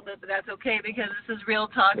track a little bit, but that's okay because this is real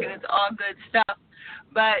talk and it's all good stuff.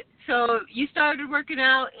 But so you started working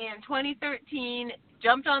out in 2013,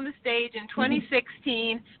 jumped on the stage in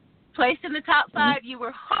 2016, placed in the top 5. You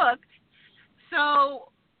were hooked. So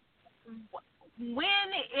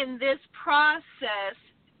when in this process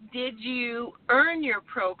did you earn your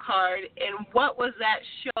pro card, and what was that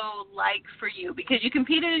show like for you? Because you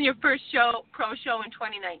competed in your first pro show in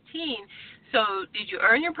 2019. So did you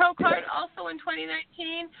earn your pro card also in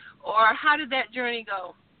 2019, or how did that journey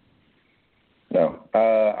go? No,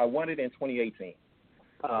 I won it in 2018.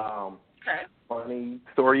 Okay. Funny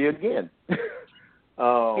story again.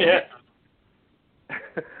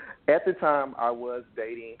 At the time, I was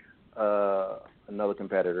dating another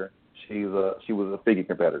competitor. She was a figure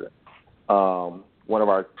competitor. One of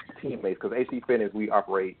our teammates, because AC Fitness, we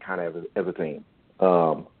operate kind of as a team.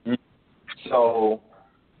 So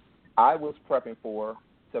I was prepping for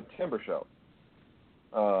September show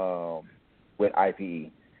with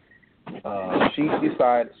IPE. She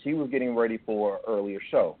decided she was getting ready for an earlier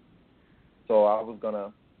show. So I was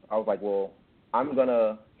like, well, I'm going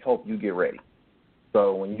to help you get ready.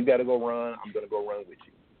 So when you got to go run, I'm going to go run with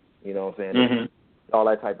you. You know what I'm saying? Mm-hmm. All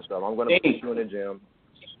that type of stuff. I'm going to put you in the gym,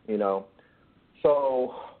 you know.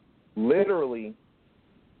 So literally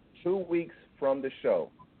 2 weeks from the show,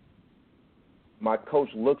 my coach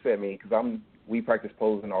looks at me because we practice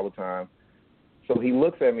posing all the time. So he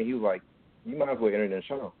looks at me. He was like, you might as well enter in the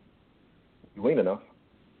show. You ain't enough.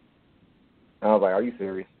 And I was like, are you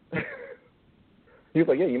serious? He was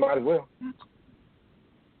like, yeah, you might as well.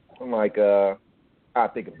 I'm like, I'll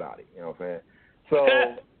think about it. You know what I'm saying? So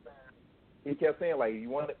he kept saying, like, you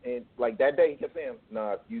want to, and like that day he kept saying,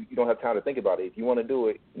 nah, you don't have time to think about it. If you want to do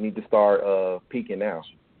it, you need to start peaking now.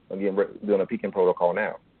 I'm doing a peaking protocol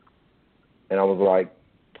now. And I was like,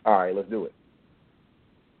 all right, let's do it.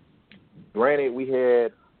 Granted, we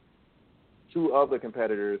had 2 other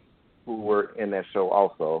competitors who were in that show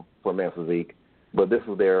also for men's physique, but this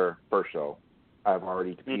was their first show. I've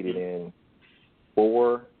already competed in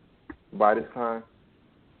 4 by this time.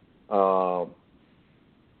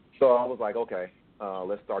 So I was like, okay,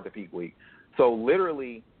 let's start the peak week. So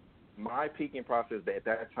literally my peaking process at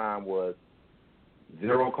that time was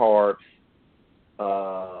 0 carbs,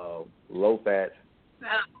 low fat,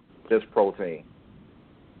 just protein.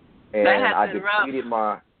 And I depleted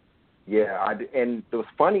and what's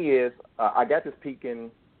funny is I got this peaking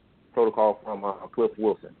protocol from Cliff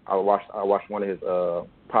Wilson. I watched one of his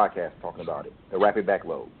podcasts talking about it, the rapid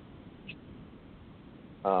backload.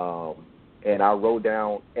 And I wrote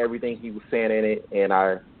down everything he was saying in it, and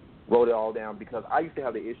I wrote it all down because I used to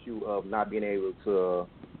have the issue of not being able to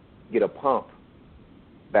get a pump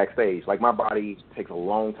backstage. Like, my body takes a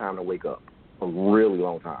long time to wake up, a really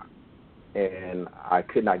long time. And I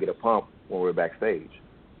could not get a pump when we were backstage,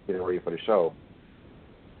 getting ready for the show.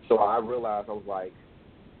 So I realized, I was like,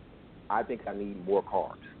 I think I need more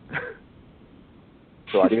carbs.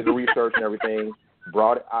 So I did the research and everything.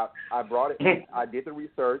 I did the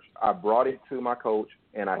research. I brought it to my coach,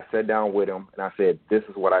 and I sat down with him, and I said, this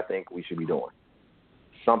is what I think we should be doing.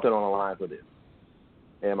 Something on the lines of this.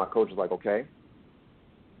 And my coach was like, okay,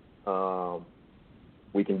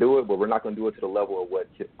 we can do it, but we're not going to do it to the level of what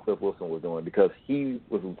Cliff Wilson was doing because he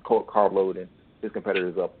was carb loading his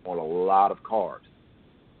competitors up on a lot of carbs.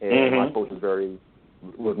 And my coach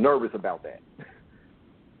was nervous about that.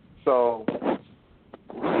 So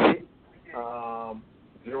we did it.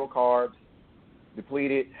 0 carbs,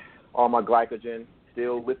 depleted all my glycogen,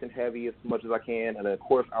 still lifting heavy as much as I can, and then, of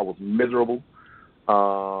course, I was miserable.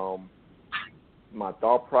 My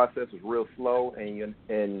thought process was real slow, and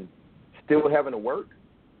still having to work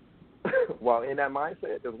while in that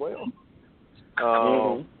mindset as well.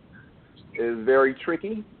 Is very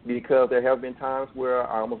tricky because there have been times where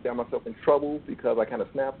I almost got myself in trouble because I kind of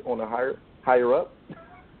snapped on the higher up.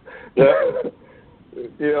 You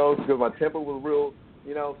know, because my temper was real,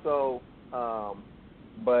 you know, so,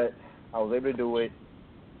 but I was able to do it.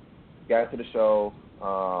 got to the show,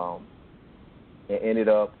 and ended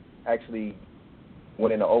up actually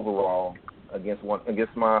winning the overall against my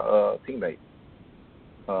teammate.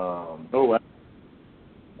 Oh wow!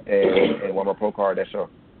 And won my pro card that show.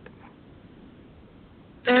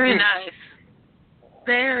 Very nice.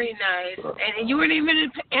 Very nice. And you weren't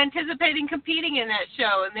even anticipating competing in that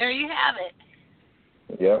show, and there you have it.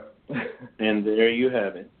 Yep. And there you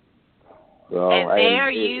have it. So, and there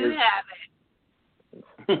you have it.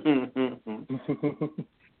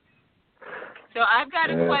 So I've got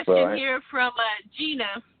a question here from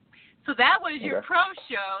Gina. So that was your pro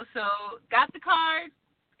show. So got the card,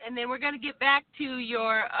 and then we're going to get back to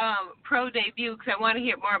your pro debut because I want to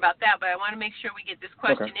hear more about that, but I want to make sure we get this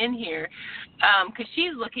question in here because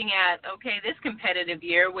she's looking at, this competitive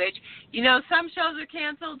year, which, some shows are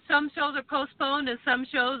canceled, some shows are postponed, and some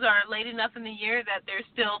shows are late enough in the year that they're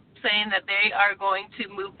still saying that they are going to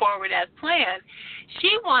move forward as planned.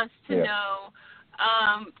 She wants to know,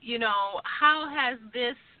 how has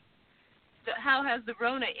the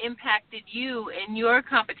Rona impacted you and your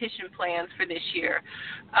competition plans for this year?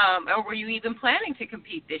 Or were you even planning to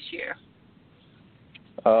compete this year?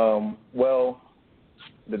 Well,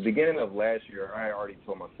 the beginning of last year, I already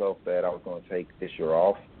told myself that I was going to take this year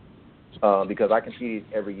off because I competed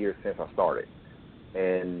every year since I started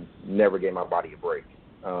and never gave my body a break.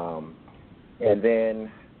 And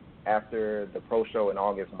then after the pro show in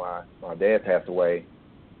August, my dad passed away,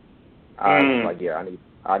 I was like,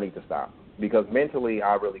 I need to stop. Because mentally,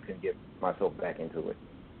 I really couldn't get myself back into it.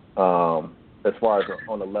 As far as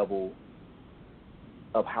on the level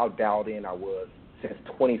of how dialed in I was since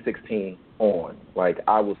 2016 on. Like,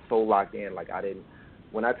 I was so locked in. Like,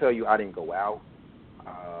 when I tell you I didn't go out,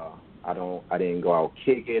 I didn't go out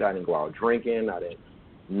kick it. I didn't go out drinking. I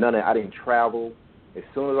didn't travel. As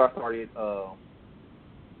soon as I started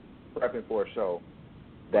prepping for a show,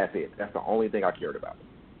 that's it. That's the only thing I cared about.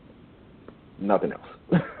 Nothing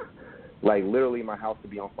else. Like, literally, my house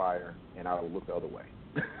would be on fire, and I would look the other way.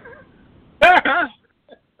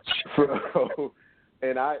 So,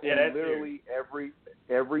 and literally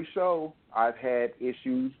every show, I've had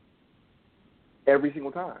issues every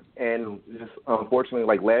single time. And just unfortunately,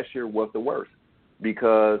 like, last year was the worst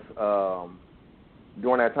because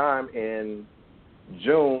during that time in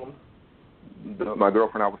June, my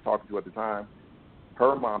girlfriend I was talking to at the time,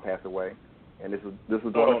 her mom passed away. And this was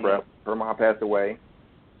during the prep. Her mom passed away.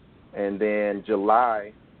 And then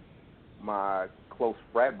July, my close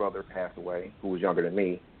frat brother passed away, who was younger than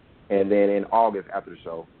me. And then in August, after the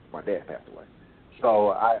show, my dad passed away.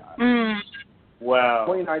 So wow,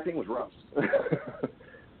 2019 was rough.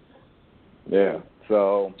 Yeah.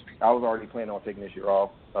 So I was already planning on taking this year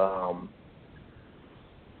off.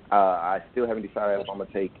 I still haven't decided if I'm gonna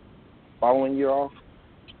take the following year off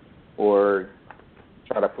or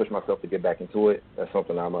try to push myself to get back into it. That's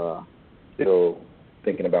something I'm still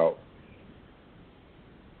thinking about.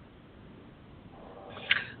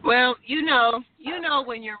 Well, you know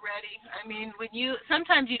when you're ready. I mean,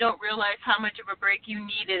 sometimes you don't realize how much of a break you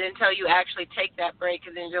needed until you actually take that break,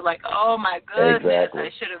 and then you're like, oh my goodness, exactly. I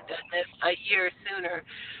should have done this a year sooner.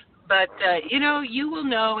 But you will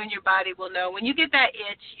know, and your body will know. When you get that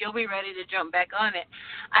itch, you'll be ready to jump back on it.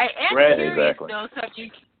 I am curious though, so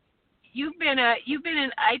You've been an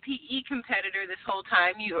IPE competitor this whole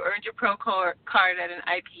time. You earned your pro card at an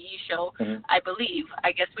IPE show, I believe.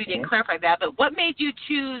 I guess we didn't clarify that. But what made you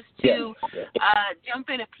choose to jump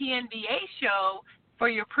in a PNBA show for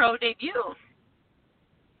your pro debut?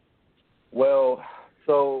 Well,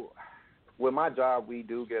 so with my job, we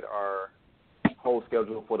do get our whole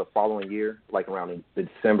schedule for the following year, like around in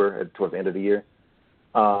December, towards the end of the year.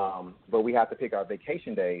 But we have to pick our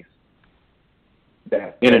vacation days.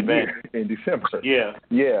 In advance in December.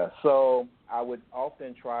 Yeah. So I would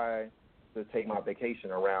often try to take my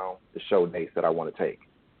vacation around the show dates that I want to take.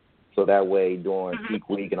 So that way, during peak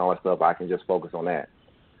week and all that stuff, I can just focus on that.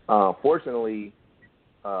 Fortunately,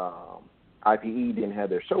 IPE didn't have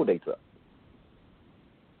their show dates up.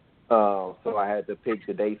 So I had to pick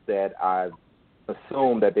the dates that I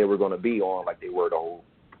assumed that they were going to be on, like they were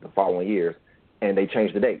the following years, and they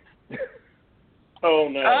changed the dates. Oh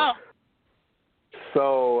no. Oh.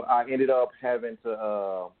 So I ended up having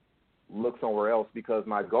to look somewhere else because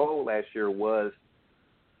my goal last year was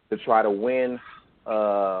to try to win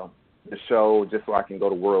the show just so I can go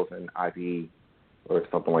to Worlds in IPE or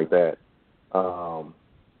something like that.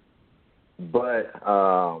 But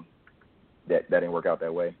that didn't work out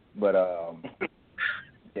that way. But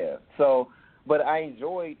yeah. So, but I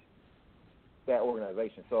enjoyed that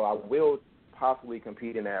organization. So I will possibly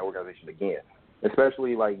compete in that organization again,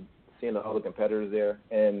 especially like seeing the other competitors there.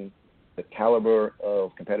 And the caliber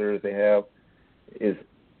of competitors they have is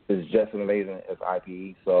just as amazing as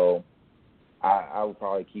IPE. So I would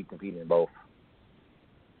probably keep competing in both.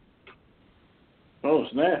 Oh,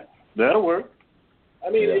 snap. That'll work. I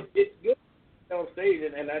mean, it's good on stage,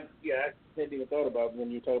 and I hadn't even thought about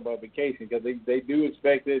when you talk about vacation, because they do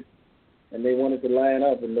expect it, and they want it to line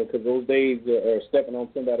up, and because those days are stepping on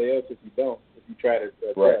somebody else if you try to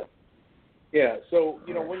right. Yeah, so,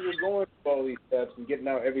 when you're going through all these steps and getting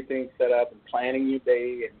out everything set up and planning your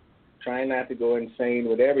day and trying not to go insane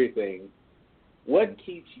with everything, what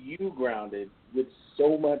keeps you grounded with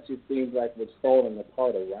so much, it seems like, what's falling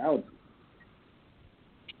apart around you?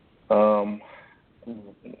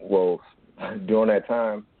 Well, during that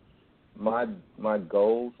time, my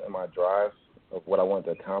goals and my drive of what I wanted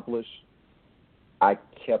to accomplish, I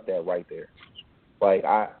kept that right there. Like,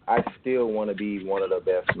 I still want to be one of the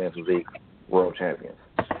best men's physique world champions.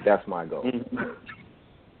 That's my goal.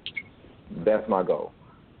 That's my goal.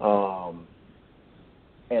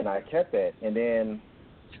 And I kept that. And then,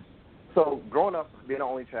 so growing up, being an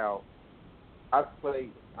only child, I'm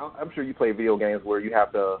sure you play video games where you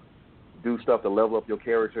have to do stuff to level up your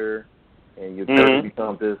character and your character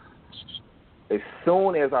becomes this. As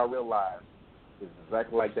soon as I realized it's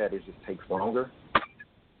exactly like that, it just takes longer,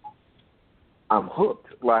 I'm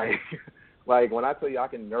hooked. Like when I tell you I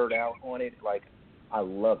can nerd out on it, like, I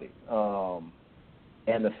love it.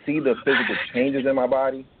 And to see the physical changes in my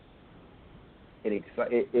body,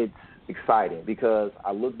 it's exciting because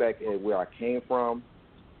I look back at where I came from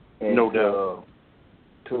and no doubt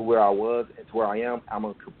to where I was and to where I am. I'm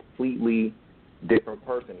a completely different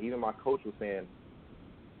person. Even my coach was saying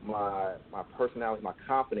my personality, my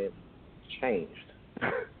confidence changed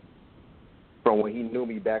from when he knew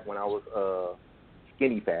me back when I was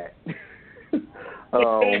skinny fat. You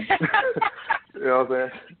know what I'm saying?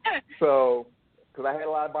 So, because I had a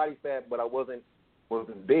lot of body fat, but I wasn't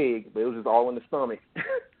big, but it was just all in the stomach.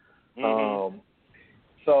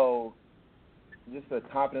 So just the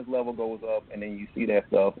confidence level goes up, and then you see that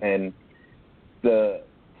stuff, and to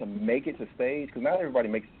make it to stage, because not everybody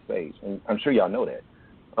makes it to stage, and I'm sure y'all know that.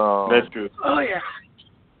 That's true. Oh, yeah.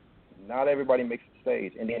 Not everybody makes it to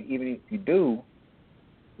stage, and then even if you do,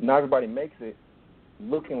 not everybody makes it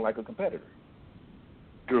looking like a competitor.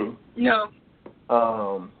 True. No.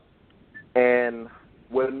 And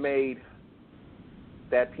what made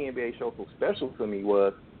that PNBA show so special to me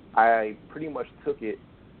was I pretty much took it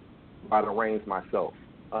by the reins myself,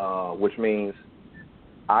 which means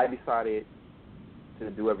I decided to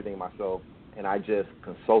do everything myself, and I just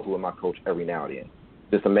consulted with my coach every now and then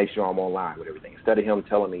just to make sure I'm online with everything. Instead of him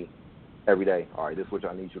telling me every day, all right, this is what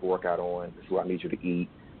I need you to work out on, this is what I need you to eat,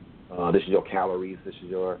 this is your calories, this is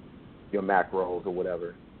your macros or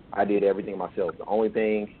whatever. I did everything myself. The only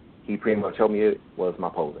thing he pretty much helped me was my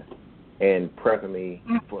posing and prepping me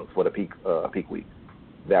for the peak week.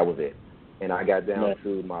 That was it. And I got down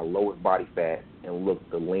to my lowest body fat and looked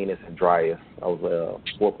the leanest and driest. I was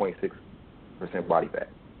 4.6% body fat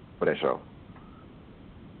for that show.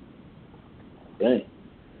 Dang.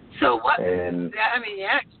 So what? And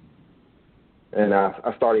yeah. And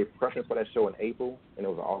I started prepping for that show in April, and it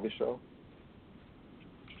was an August show.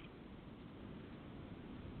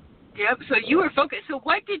 Yep. So you were focused. So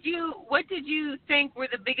what did you think were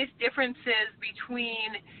the biggest differences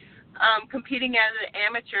between competing as an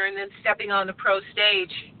amateur and then stepping on the pro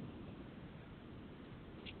stage?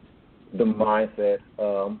 The mindset,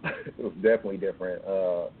 it was definitely different.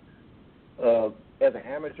 As an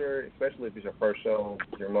amateur, especially if it's your first show,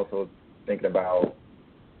 you're mostly thinking about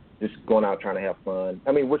just going out trying to have fun.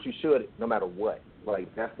 I mean, what you should, no matter what.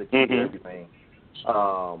 Like, that's the key to everything.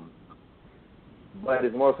 But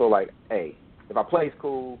it's more so like, hey, if I play, it's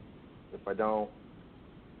cool. If I don't,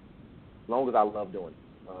 as long as I love doing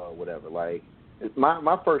it, whatever. Like,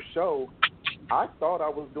 my first show, I thought I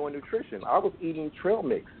was doing nutrition. I was eating trail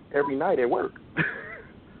mix every night at work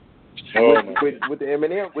with the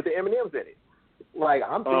M&Ms in it. Like,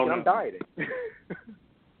 I'm thinking I'm dieting.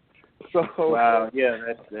 So wow, yeah,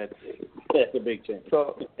 that's a big change.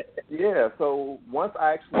 So so once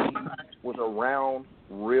I actually was around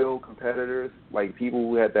real competitors, like people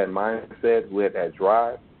who had that mindset, who had that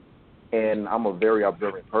drive, and I'm a very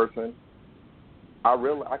observant person, I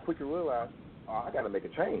quickly realized, I got to make a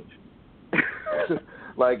change.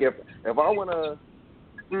 Like if I want to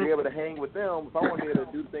be able to hang with them, if I want to be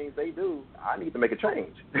able to do things they do, I need to make a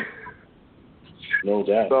change. No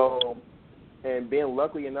doubt. So, and being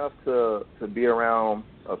lucky enough to be around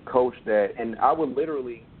a coach that, and I would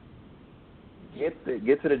literally get to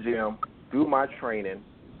the gym, do my training,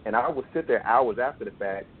 and I would sit there hours after the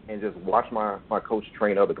fact and just watch my coach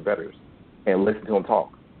train other competitors and listen to him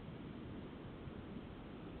talk.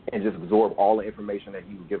 and just absorb all the information that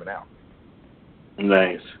he was giving out.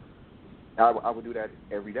 Nice. I would do that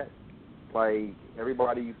every day. Like,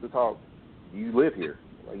 everybody used to talk, you live here.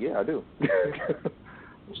 Like, yeah, I do.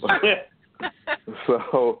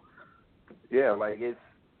 So, yeah, like, it's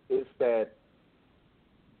that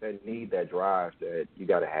need, that drive that you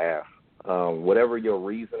got to have. Whatever your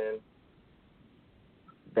reasoning,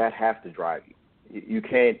 that has to drive you. You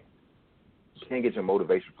can't get your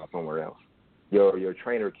motivation from somewhere else. Your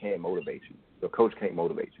trainer can't motivate you. Your coach can't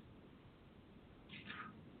motivate you.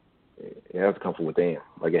 It has to come from within.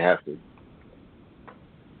 Like, it has to.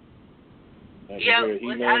 Yeah,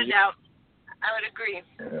 without a doubt. I would agree.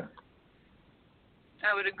 Yeah.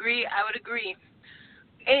 I would agree.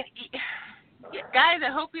 And guys,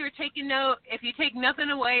 I hope you were taking note. If you take nothing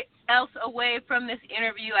else away from this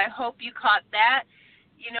interview, I hope you caught that.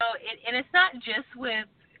 You know, and it's not just with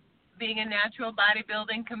being a natural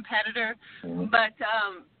bodybuilding competitor, but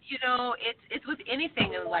you know, it's with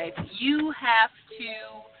anything in life. You have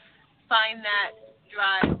to find that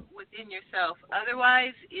drive within yourself.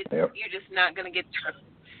 Otherwise, you're just not going to get through.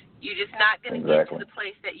 You're just not going to get to the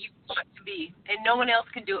place that you want to be, and no one else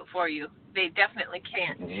can do it for you. They definitely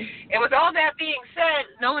can't. And with all that being said,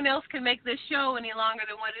 no one else can make this show any longer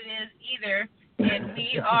than what it is either, and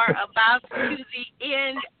we are about to the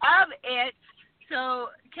end of it.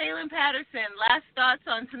 So, Kaylin Patterson, last thoughts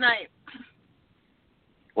on tonight.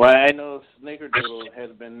 Well, I know Snickerdoodle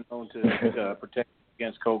has been known to protect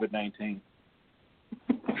against COVID-19.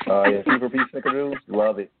 Yeah, P4P Snickerdoodle,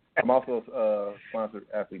 love it. I'm also a sponsored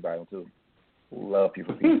athlete by them, too. Love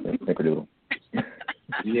P4P Snickerdoodle.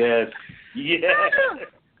 Yes.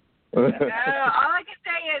 All I can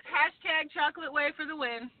say is hashtag chocolate whey for the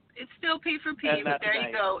win. It's still P4P, but there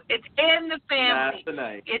you go. It's in the family. Not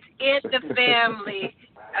tonight. It's in the family.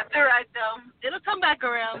 That's all right, though. It'll come back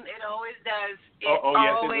around. It always does. It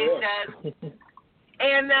always does.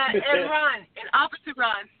 And Ron, and Officer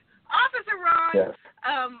Ron. Yes.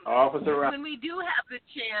 Officer Ron. When we do have the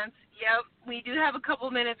chance, we do have a couple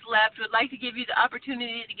minutes left. We'd like to give you the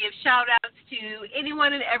opportunity to give shout-outs to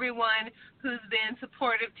anyone and everyone who's been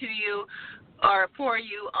supportive to you or for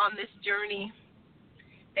you on this journey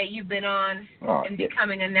that you've been on in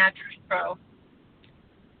becoming a natural pro.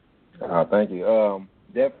 Thank you.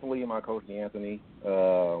 Definitely my coach, Anthony,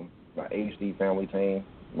 my HD family team,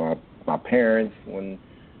 my parents, when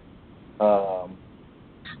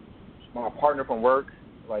my partner from work,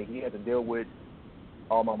 like, he had to deal with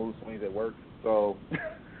all my mood swings at work. So,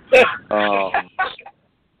 but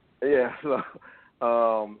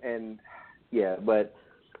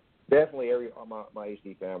definitely my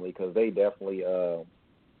HD family, because they definitely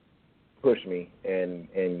pushed me and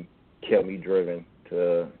kept me driven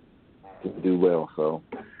to do well. So,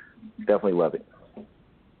 definitely love it.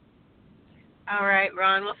 All right,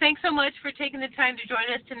 Ron. Well, thanks so much for taking the time to join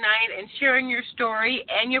us tonight and sharing your story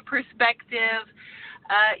and your perspective,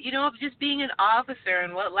 of just being an officer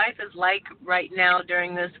and what life is like right now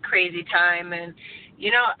during this crazy time. And,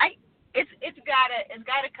 it's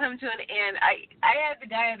gotta come to an end. I had the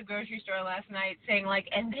guy at the grocery store last night saying, like,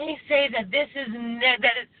 and they say that this is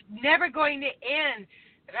that it's never going to end.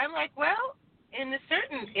 And I'm like, well, in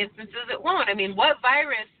certain instances it won't. I mean, what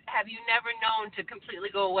virus have you never known to completely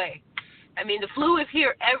go away? I mean, the flu is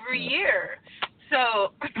here every year.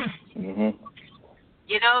 So,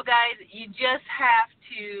 guys, you just have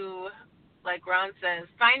to, like Ron says,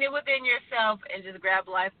 find it within yourself and just grab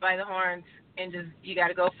life by the horns and you got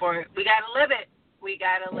to go for it. We got to live it. We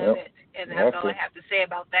got to live it. And that's all I have to say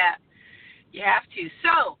about that. You have to.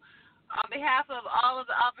 So, on behalf of all of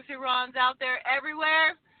the Officer Rons out there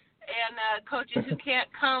everywhere and coaches who can't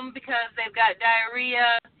come because they've got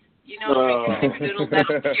diarrhea,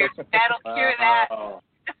 that'll cure that.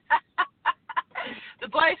 The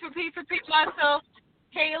boys from P4P Muscle,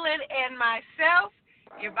 Kaylin, and myself,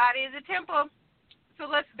 your body is a temple, so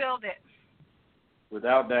let's build it.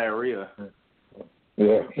 Without diarrhea.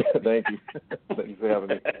 Yeah, thank you. Thank you for having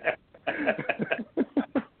me.